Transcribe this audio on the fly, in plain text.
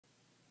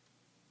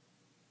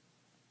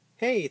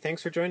Hey,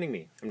 thanks for joining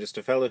me. I'm just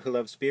a fellow who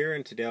loves beer,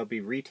 and today I'll be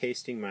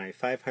retasting my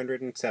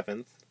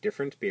 507th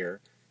different beer,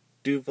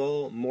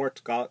 Duvel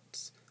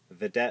Moortgat's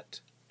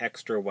Vedett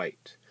Extra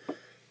White.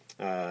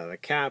 The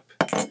cap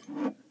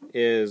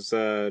is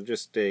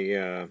just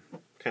a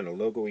kind of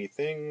logo-y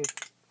thing.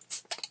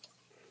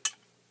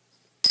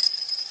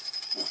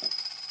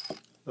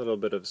 A little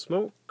bit of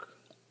smoke.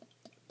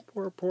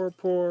 Pour, pour,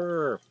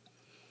 pour.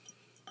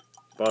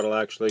 Bottle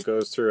actually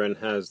goes through and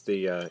has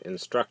the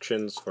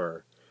instructions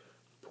for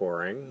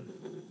pouring.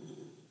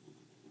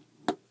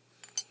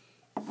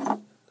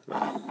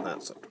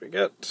 That's what we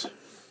get.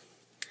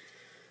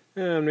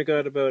 And we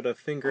got about a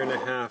finger and a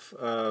half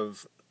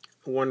of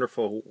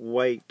wonderful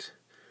white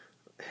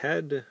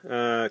head.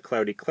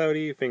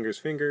 Cloudy,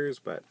 fingers,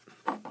 but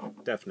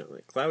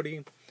definitely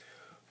cloudy.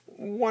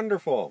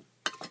 Wonderful.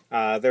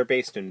 They're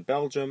based in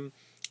Belgium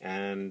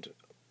and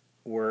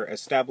were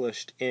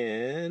established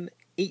in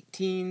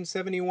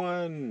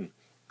 1871.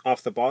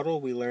 Off the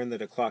bottle, we learn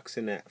that it clocks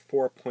in at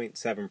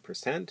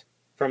 4.7%.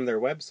 From their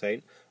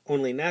website,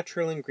 only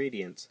natural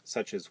ingredients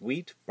such as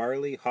wheat,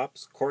 barley,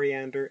 hops,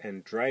 coriander,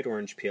 and dried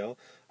orange peel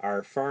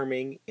are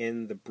farming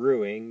in the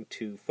brewing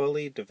to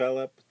fully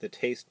develop the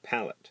taste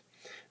palate.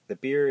 The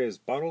beer is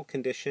bottle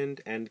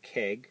conditioned and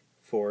keg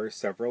for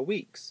several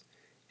weeks,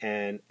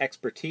 and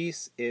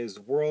expertise is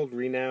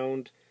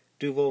world-renowned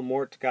Duvel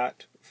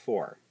Moortgat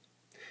 4.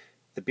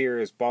 The beer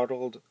is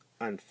bottled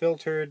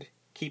unfiltered,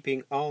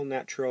 keeping all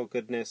natural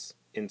goodness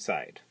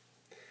inside.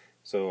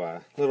 So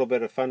a little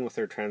bit of fun with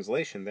their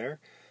translation there.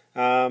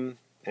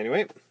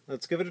 Anyway,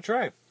 let's give it a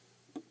try.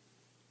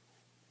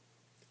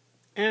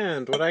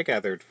 And what I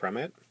gathered from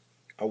it,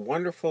 a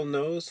wonderful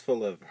nose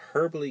full of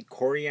herbally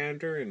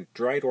coriander and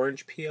dried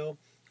orange peel,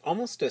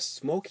 almost a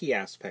smoky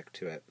aspect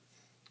to it.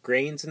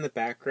 Grains in the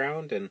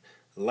background and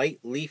light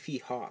leafy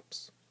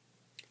hops.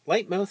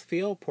 Light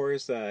mouthfeel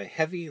pours a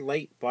heavy,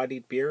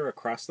 light-bodied beer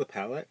across the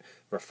palate,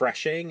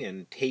 refreshing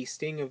and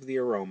tasting of the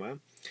aroma.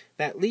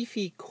 That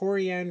leafy,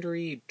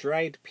 coriandery,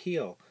 dried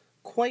peel,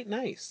 quite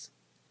nice.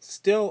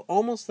 Still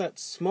almost that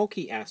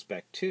smoky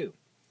aspect, too.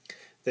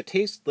 The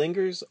taste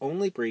lingers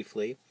only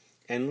briefly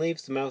and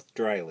leaves the mouth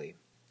dryly.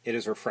 It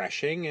is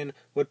refreshing and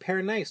would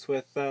pair nice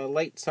with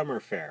light summer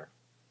fare.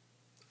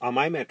 On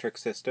my metric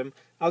system,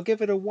 I'll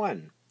give it a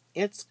 1.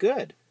 It's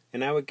good,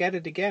 and I would get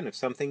it again if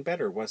something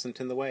better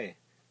wasn't in the way.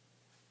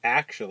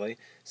 Actually,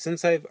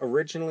 since I've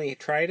originally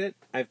tried it,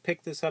 I've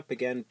picked this up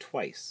again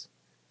twice.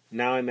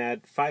 Now I'm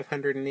at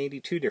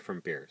 582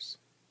 different beers.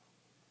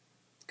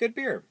 Good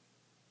beer.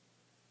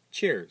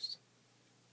 Cheers.